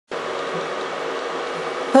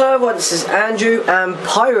Hello everyone, this is Andrew and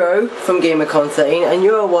Pyro from GamerCon13 and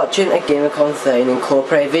you are watching a GamerCon13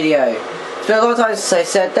 Incorporated video. It's been a long time since I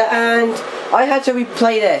said that and I had to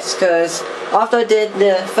replay this because after I did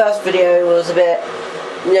the first video it was a bit,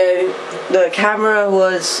 the camera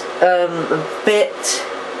was a bit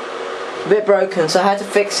broken, so I had to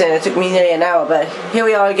fix it. It took me nearly an hour, but here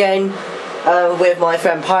we are again with my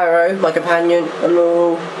friend Pyro, my companion.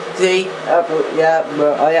 Hello. See? Yeah,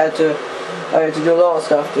 but I had to do a lot of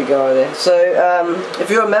stuff to go on it. So, if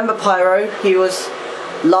you remember Pyro, he was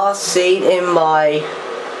last seen in my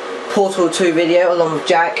Portal 2 video along with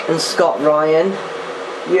Jack and Scott Ryan.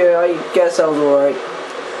 Yeah, I guess I was alright.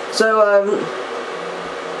 So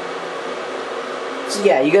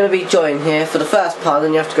yeah, you're going to be joining here for the first part,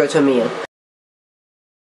 then you have to go to a meeting.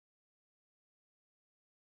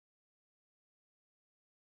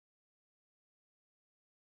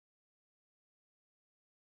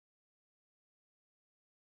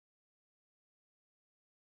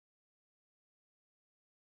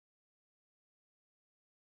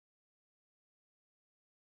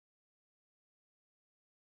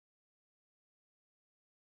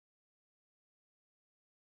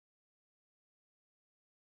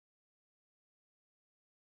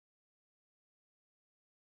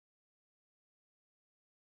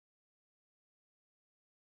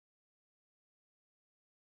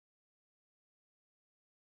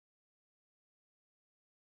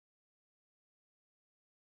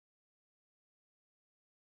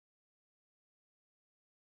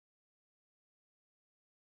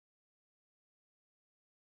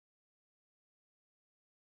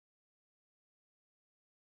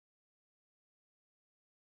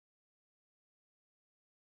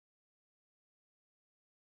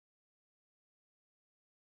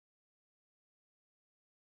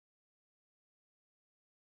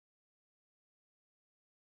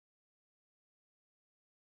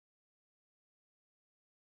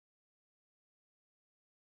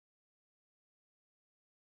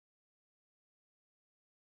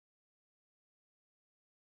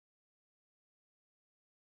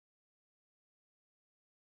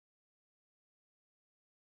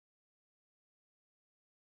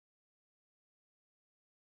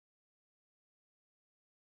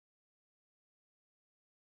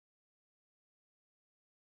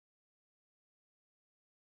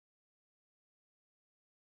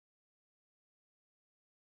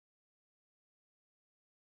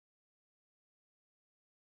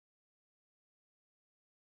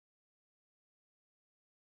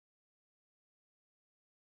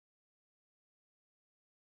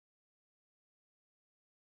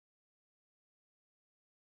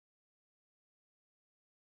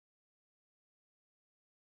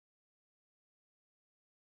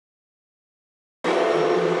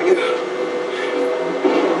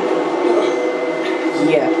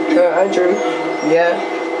 Yeah, Andrew, yeah,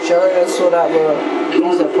 shall I sort out the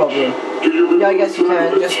visa problem? Yeah, I guess you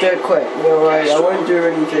can, just do it quick. You're right, I won't do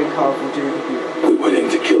anything harmful to your computer. We went in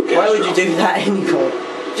to kill Castro. Why would you do that anyway?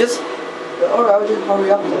 Just, alright, I'll just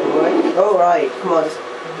hurry up then, alright? Alright, come on, just do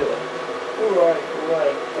it. Alright,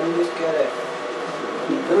 let me just get it.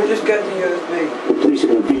 Let me just get the USB. The police are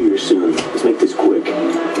gonna be here soon. Let's make this quick.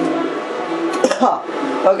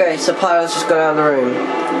 Okay, so Pyro's just gone out of the room.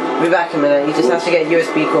 We'll be back in a minute, you just have to get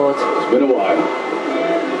USB cords. It's been a while.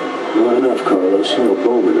 Not enough, Carlos. You know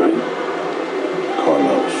Bowman, right?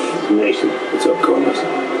 Carlos. Mason. What's up, Carlos?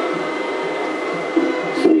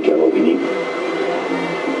 So you got what we need?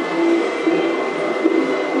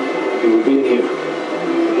 We will be in here.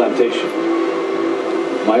 Plantation.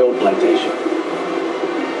 My old plantation.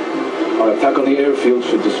 Our attack on the airfield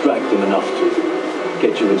should distract them enough to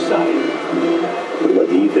get you inside. What about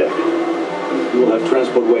the evac? We will have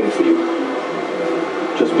transport waiting for you.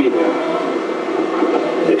 Just be there.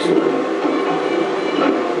 Excellent.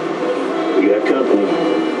 We got company.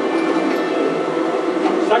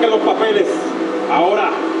 Saquen los papeles.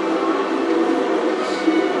 Ahora.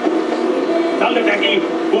 Sal de aquí,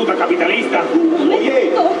 puta capitalista.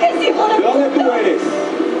 Oye, ¿de dónde tú eres?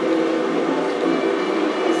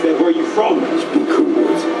 I said, where are you from? Just be cool,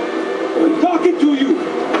 boys. I'm talking to you.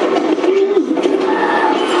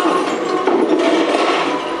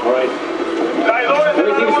 All right. Traidores de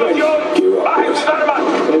la revolución. Bajen sus armas.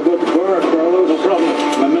 Say good work, Carlos. No problem.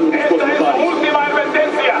 My men will Esta put es the su bodies. última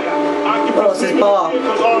advertencia. Oh, this is bar.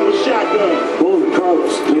 Armed with shotguns. Bowman,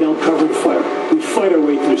 Carlos, lay down cover and fire. We fight our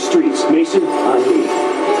way through the streets. Mason, on me.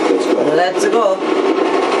 Let's go. Let's go.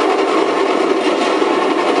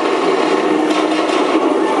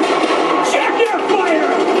 Check your fire.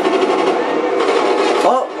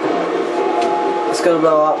 Oh! It's gonna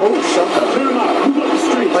blow up. Oh, shotgun. Clear them out. Move up the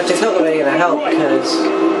streets. Watch it's not really going to help because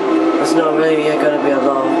there's not really going to be a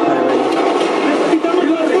lot of pyro.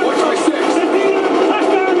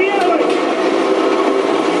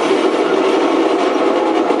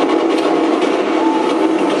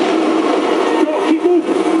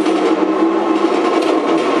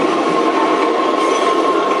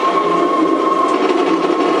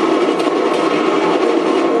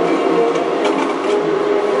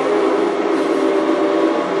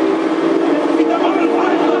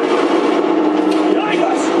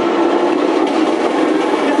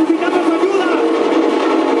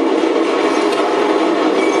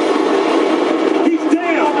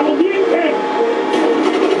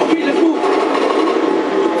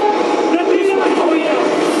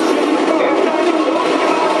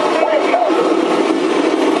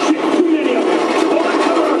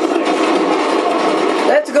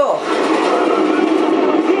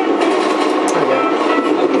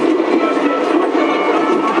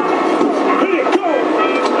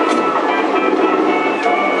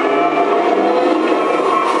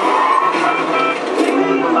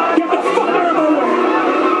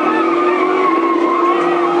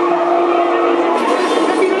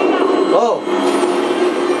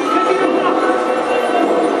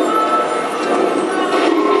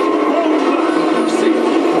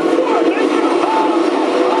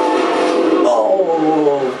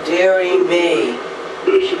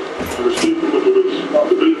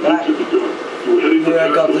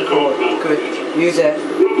 Use it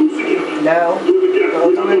now. I'll do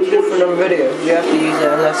it for another video. You have to use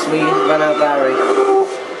it unless we run out of battery.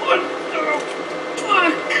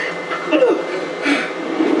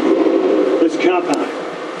 There's a compound.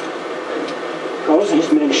 Carlos and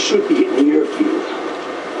his men should be in the airfield.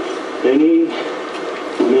 Any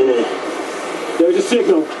minute. There's a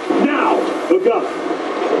signal. Now! Look up.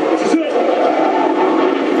 This is it.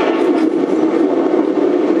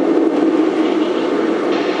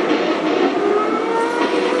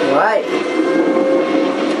 Right.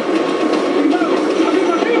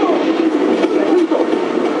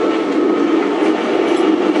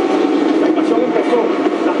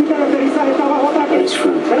 Nice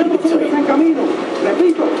front. Keep it tight.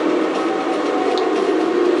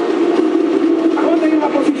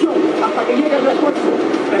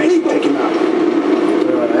 Nice. Take him out.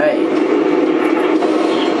 Alright.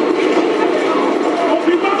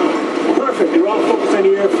 Perfect. They're all focused on the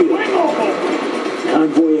airfield.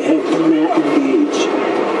 Convoy ahead, Matt, engage.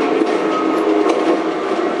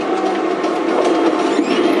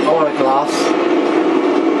 I want a glass.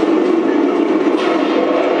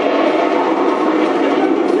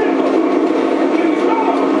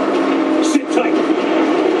 Sit tight.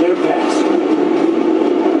 Let him pass.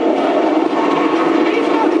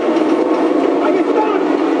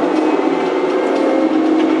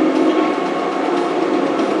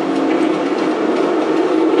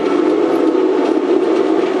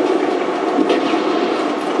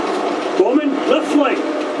 Left flank.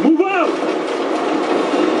 Move out. I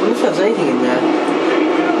wonder if there's anything in there.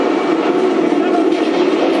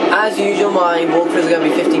 As usual, my walkthrough is going to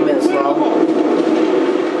be 15 minutes long.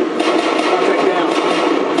 Contact down.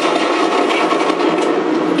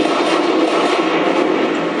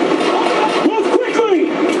 Move quickly.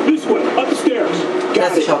 This way. Up the stairs.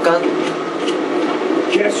 That's a shotgun.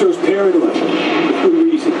 Castro's paranoid. For good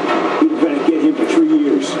reason. We've got to get him for 3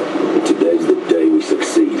 years. But today's the day we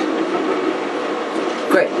succeed.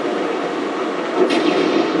 Great.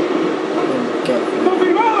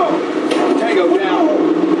 Tango down.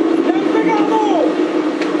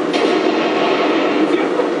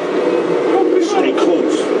 Stay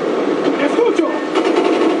close. Escucho.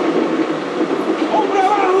 Hombre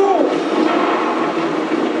abajo.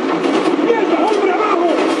 Mierda, hombre abajo.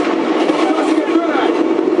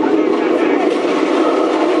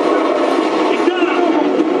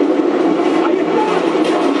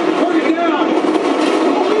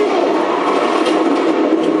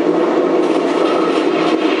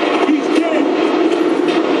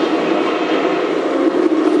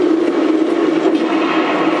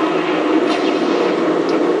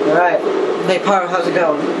 Hey Pyro, how's it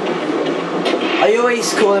going? I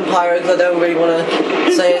always call him Pyro because I don't really want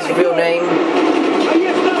to say his real name.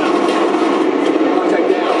 Contact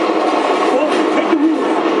down. Oh, take the roof.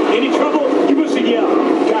 Any trouble? Give us a yell.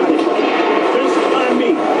 Got it. This is on me.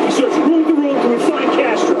 We search room to room to find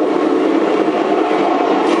Castro.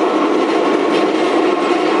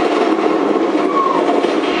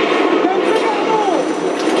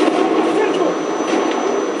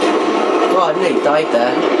 Oh, I nearly died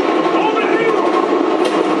there.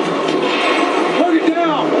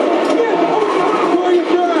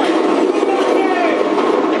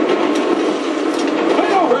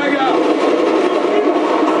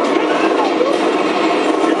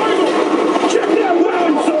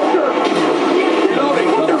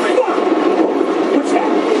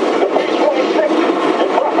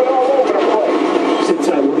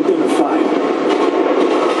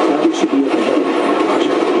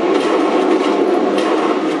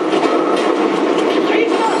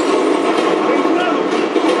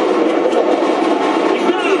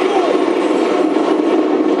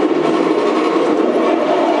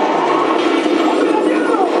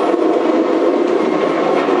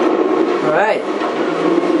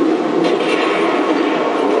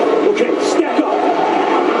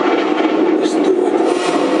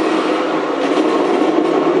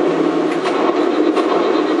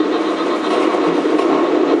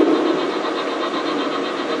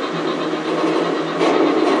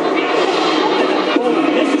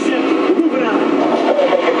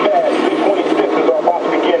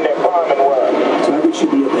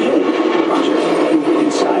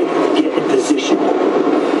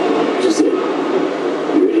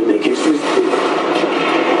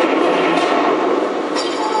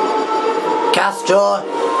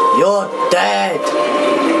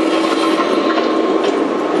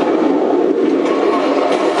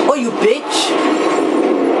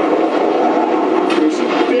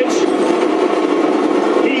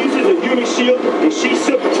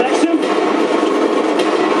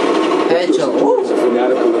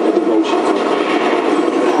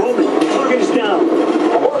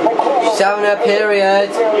 having a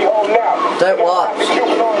period. Don't watch.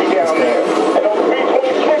 Let's go.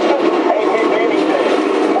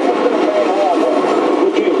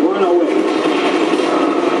 Okay, we're on our way.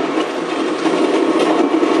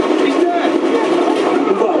 He's dead.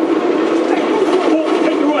 Move up. Oh,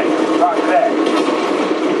 take the right. Roger that.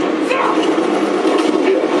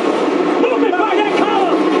 Movement by that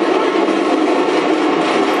column.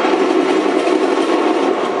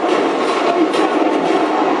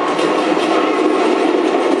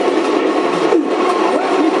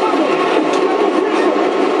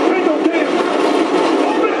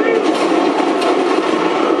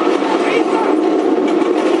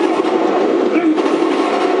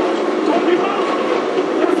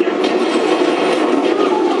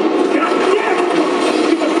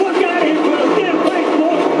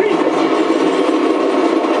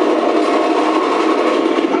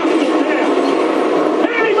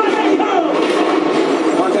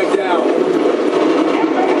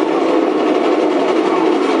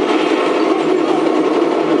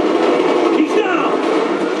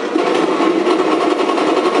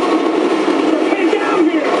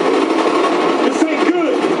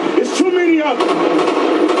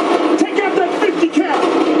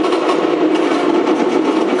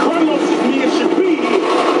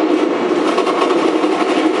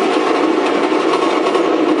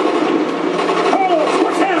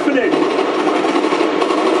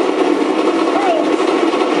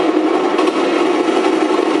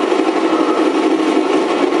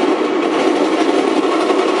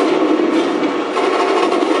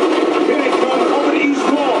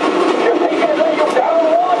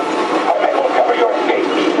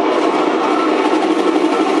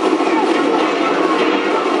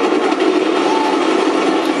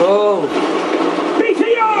 Oh.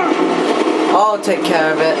 BTR! I'll take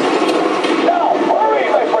care of it. Now, hurry,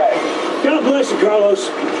 my friend! God bless you, Carlos.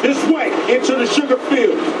 This way, into the sugar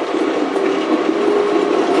field.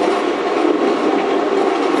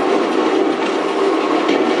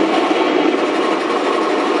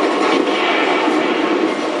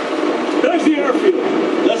 There's the airfield.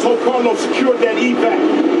 Let's hope Carlos secured that evac.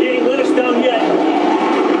 He ain't let us down yet.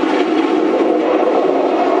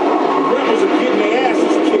 Rebels are getting their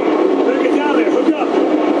asses kicked. Better get down there. Hook up.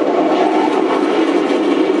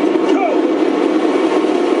 Go!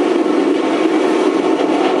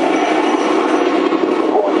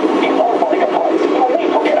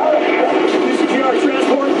 Get out of here. You secure our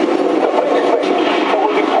transport? The plane is ready. But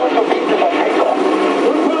we'll be forced to beat them on takeoff.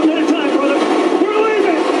 One problem at a time, brother. We're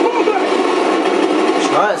leaving. Move back.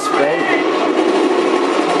 Try to sprint.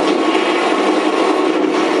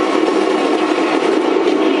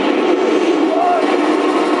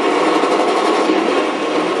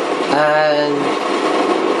 And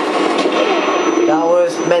that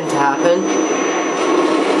was meant to happen.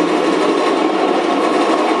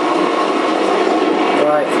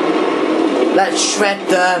 Right, let's shred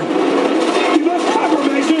them. You must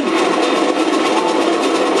confirmation.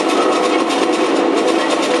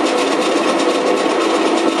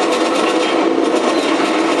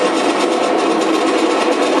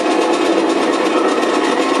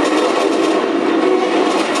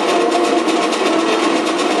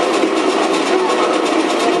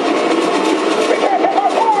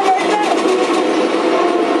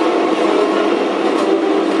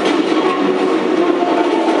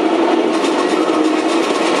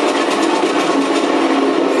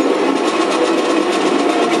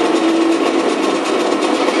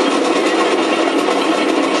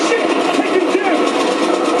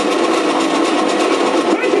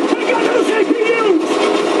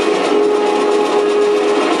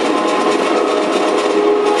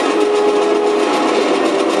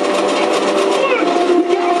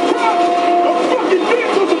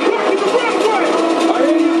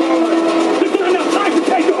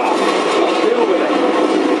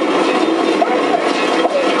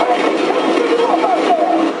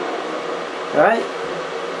 Alright,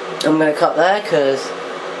 I'm going to cut there because,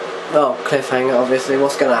 well, cliffhanger obviously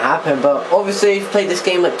what's going to happen, but obviously if you played this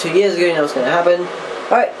game like 2 years ago you know what's going to happen.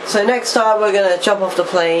 Alright, so next time we're going to jump off the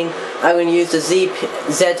plane. I'm going to use the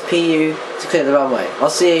ZPU to clear the runway. I'll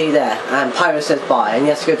see you there, and Pyro says bye, and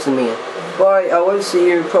yes, go to the meeting. Bye, I won't see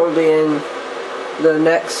you probably in the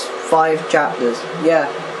next 5 chapters.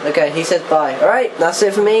 Yeah, okay, he says bye. Alright, that's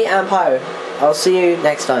it for me and Pyro. I'll see you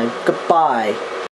next time. Goodbye.